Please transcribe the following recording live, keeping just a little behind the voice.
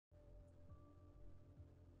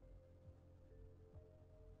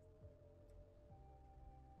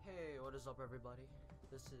What is up, everybody?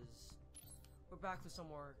 We're back with some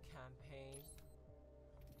more campaign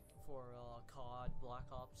for COD Black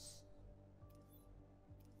Ops.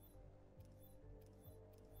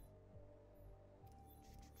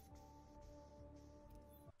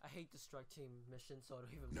 I hate the strike team mission, so I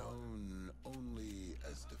don't even bother. Known only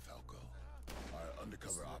as DeFalco, our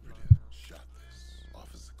undercover operative shot this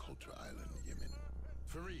off of Socotra Island, Yemen.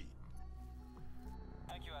 Fareed.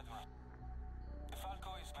 Thank you, Admiral.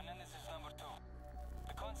 DeFalco is Menendez's number 2.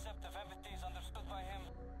 The concept of empathy is understood by him,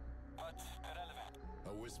 but irrelevant.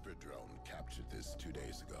 A whisper drone captured this 2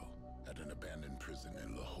 days ago at an abandoned prison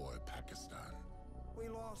in Lahore, Pakistan. We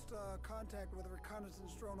lost contact with a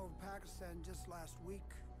reconnaissance drone over Pakistan just last week.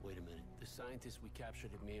 Wait a minute. The scientists we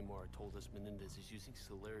captured at Myanmar told us Menendez is using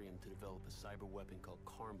Solarium to develop a cyber weapon called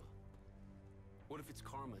Karma. What if it's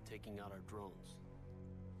Karma taking out our drones?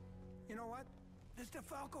 You know what? This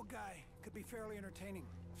DeFalco guy could be fairly entertaining.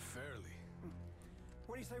 Fairly.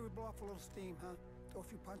 What do you say we blow off a little steam, huh? Throw a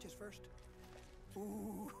few punches first?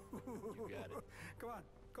 Ooh. You got it. Come on,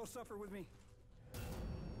 go suffer with me.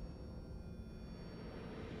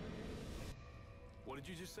 What did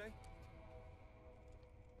you just say?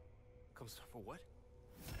 Come suffer what?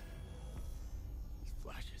 These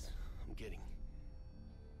flashes, I'm getting.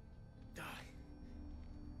 Die.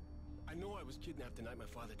 I know I was kidnapped the night my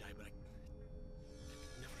father died, but I could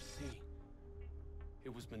never see.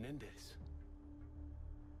 It was Menendez.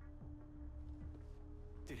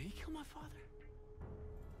 Did he kill my father?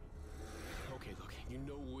 Okay, look, you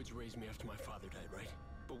know Woods raised me after my father died, right?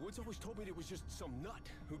 But Woods always told me it was just some nut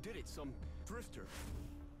who did it, some drifter.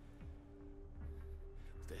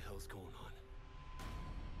 What the hell's going on?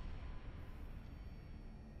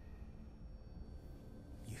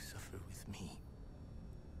 You suffer with me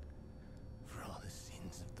for all the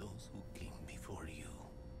sins of those who came before you.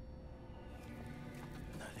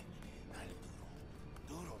 Dale, dale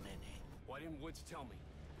duro. Duro, nene. Why didn't Woods tell me?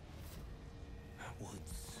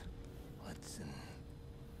 Woods, Hudson.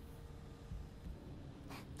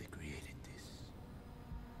 They created this.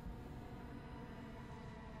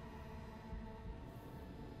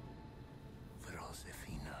 For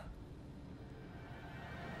Josefina.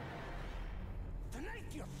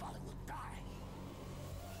 Tonight your father will die.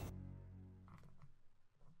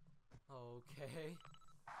 Okay.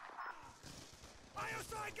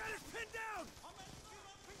 ISI got us pinned down!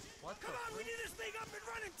 What Come the on, we frick? need this thing up and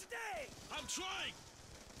running today! I'm trying!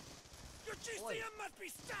 Your GCM must be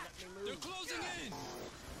stacked! They're closing in!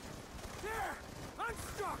 There! I'm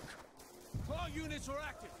stuck! Claw units are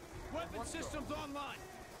active. Weapon What the- systems online.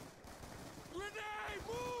 Renee,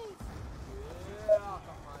 move! Yeah, got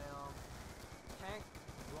my tank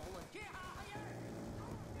rolling.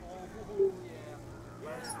 Oh yeah.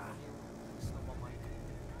 Where's the new snowball mic?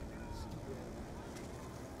 Stupid.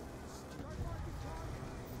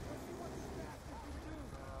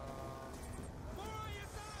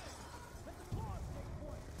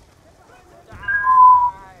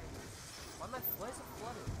 Die! Why is it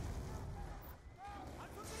flooded?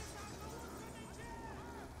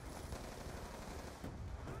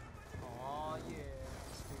 Oh yeah,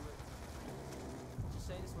 let's do it. Just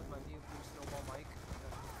saying this with my new blue snowball mic.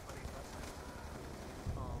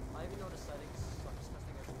 I even know the settings, so I'm just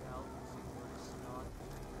testing everything out, see if it works or not.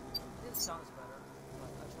 I think the sound is better,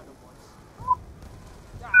 but I tried it once.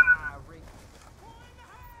 Ah, ring.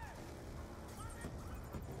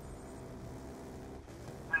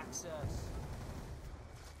 Access.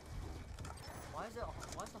 Why is the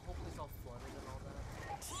whole place all flooded and all that?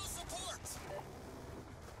 True support!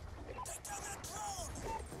 Take down that drone!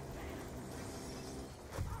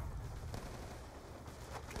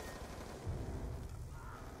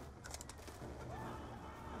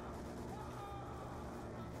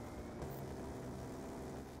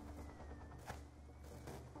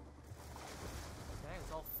 Dang,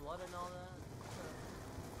 it's all flooded and all that.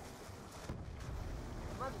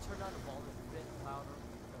 I might have to turn down the volume a bit louder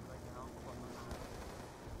than right now. But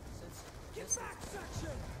since Get this back, is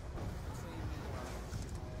section!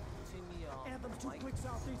 between me, Anthem Mike, 2 clicks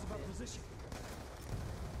southeast of our bit, position.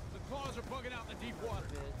 The claws are bugging out in the deep water.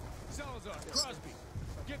 bit. Salazar, Crosby,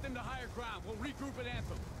 get them to higher ground. We'll regroup at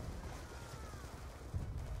Anthem.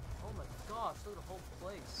 Oh my gosh, look at the whole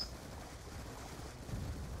place.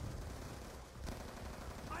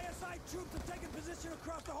 ISI troops have taken position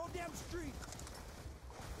across the whole damn street.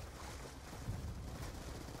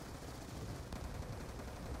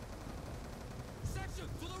 Section,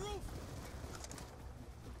 to the roof!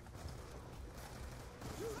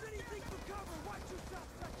 Use anything for cover. Watch yourself,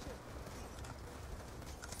 section.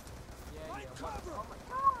 Yeah, Find yeah. cover. Oh my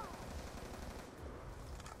god!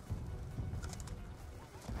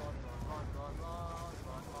 Run, run, run.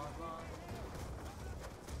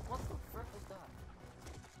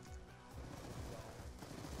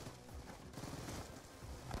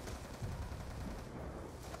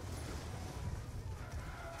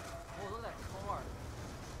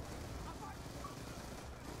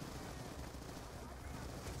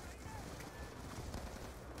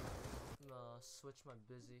 switch my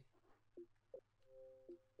busy.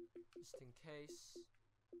 Just in case.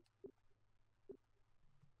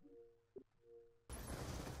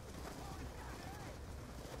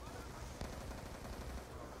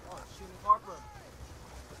 Oh, it's shooting Harper.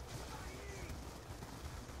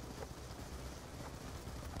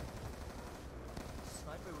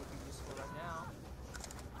 Sniper would be useful right now.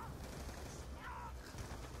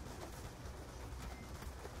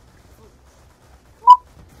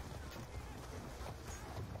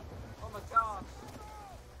 Oh my gosh.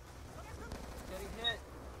 Getting hit.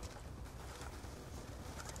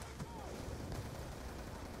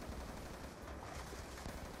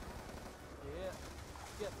 Yeah.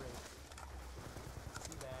 Get ready.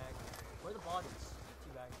 Teabag. Where are the bodies?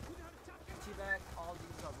 Teabag. Teabag. All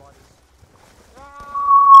these are bodies.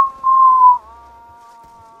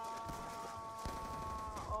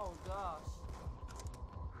 Oh gosh.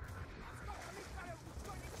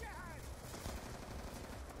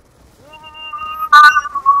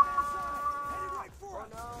 Headed right for Oh us.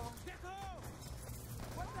 no.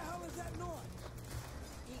 What the hell is that noise?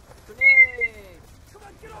 Eat grenade. Come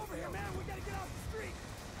on, get over here, man. We gotta get off the street.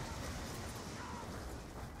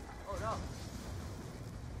 Oh no.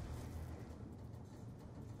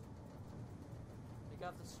 They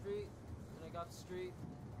got the street. And I got the street.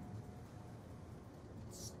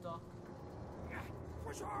 It's stuck.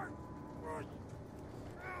 Push hard. Push.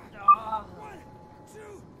 Ah. 1,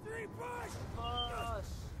 2, 3, push.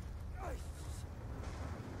 Push. Ay,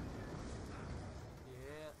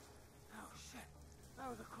 Yeah. Oh shit. That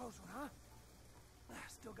was a close one, huh?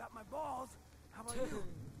 Still got my balls. How about you?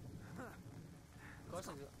 Of course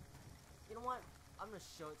I do. You know what? I'm gonna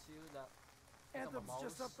show it to you that I got my Anthem's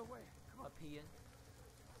just balls. up the way. Come I on. pee in.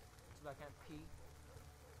 So I can't pee.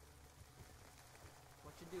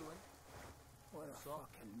 What you doing? What a So?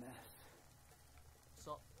 fucking mess.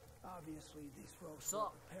 So, Obviously, these folks So? were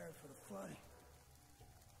prepared for the flooding.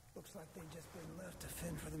 Looks like they've just been left to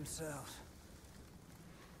fend for themselves.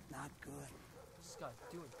 Not good. this guy's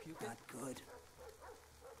doing puking. Not good.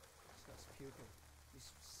 This guy's puking.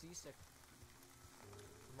 He's seasick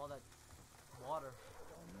from all that water.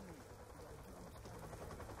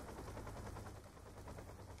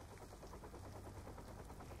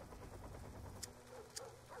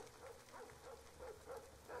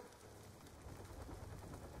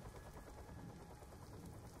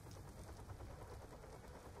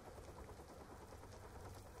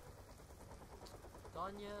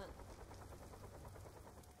 Done yet?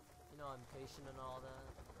 You know, I'm patient and all that.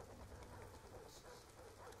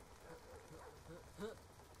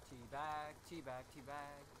 Teabag, teabag,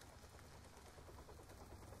 teabag.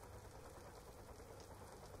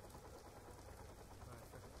 Alright,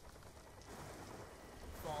 perfect.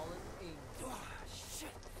 Fallen angel. Oh,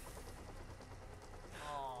 shit.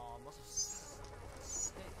 Aw, must have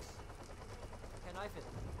stinks. Can't knife it.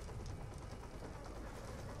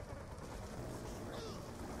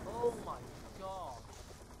 Oh my gosh.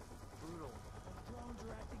 Brutal. Drones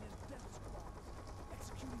are acting as death squads.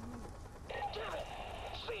 Executing rules. Damn it!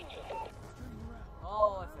 Seen you! Turning around.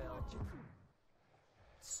 Oh, I failed.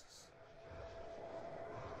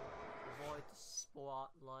 Avoid the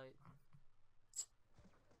spotlight.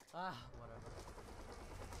 Ah, whatever.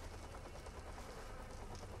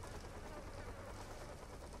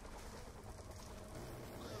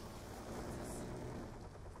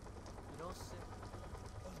 You don't sit.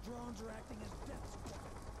 Those drones are acting as death squads.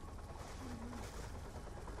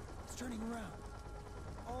 It's turning around.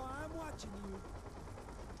 Oh, I'm watching you.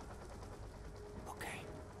 Okay,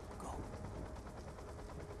 go.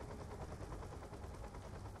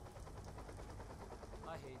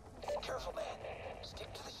 I hate this. Careful, man.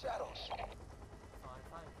 Stick to the shadows. Fine,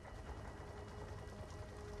 fine.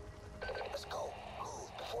 Let's go.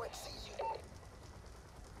 Move before it sees you.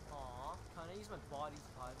 Aw, can I use my body to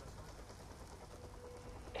hide myself?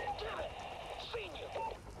 Damn it! Seen you!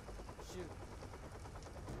 Shoot.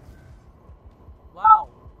 Wow.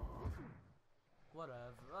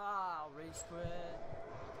 Whatever. Ah, rage quit.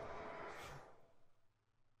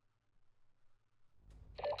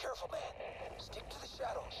 Careful, man. Stick to the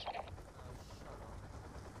shadows. Oh, shut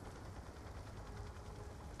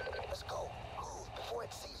up. Let's go. Move before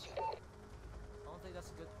it sees you. I don't think that's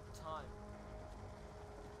a good time.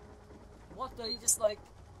 What the? He just like.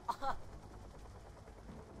 Oh my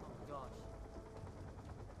gosh.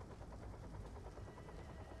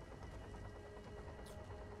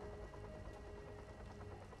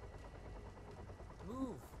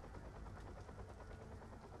 Move.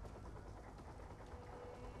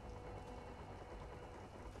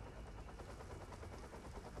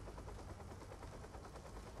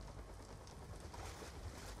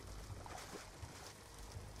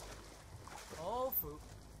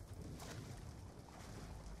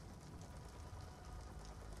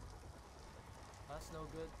 That's no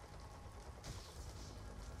good.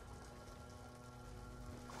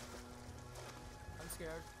 I'm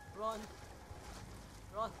scared. Run!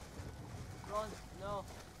 Run! Run! No!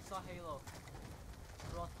 It's not Halo.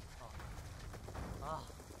 Run! Oh. Ah.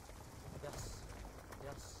 Yes.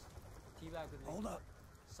 Yes. Teabag with me. Hold up.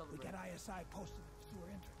 We Celebrate. got ISI posted at the sewer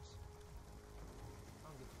entrance. I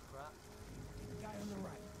don't give a crap. The guy on the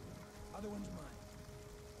right. Other one's mine.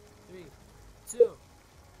 3, 2.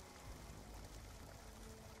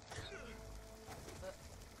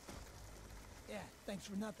 Yeah, thanks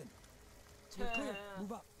for nothing. You're clear.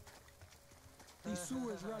 Move up. These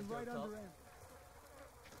sewers run right Derped up. under him.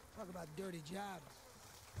 Talk about dirty jobs.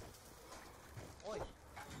 Oi!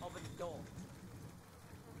 Open the door.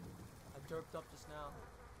 I derped up just now.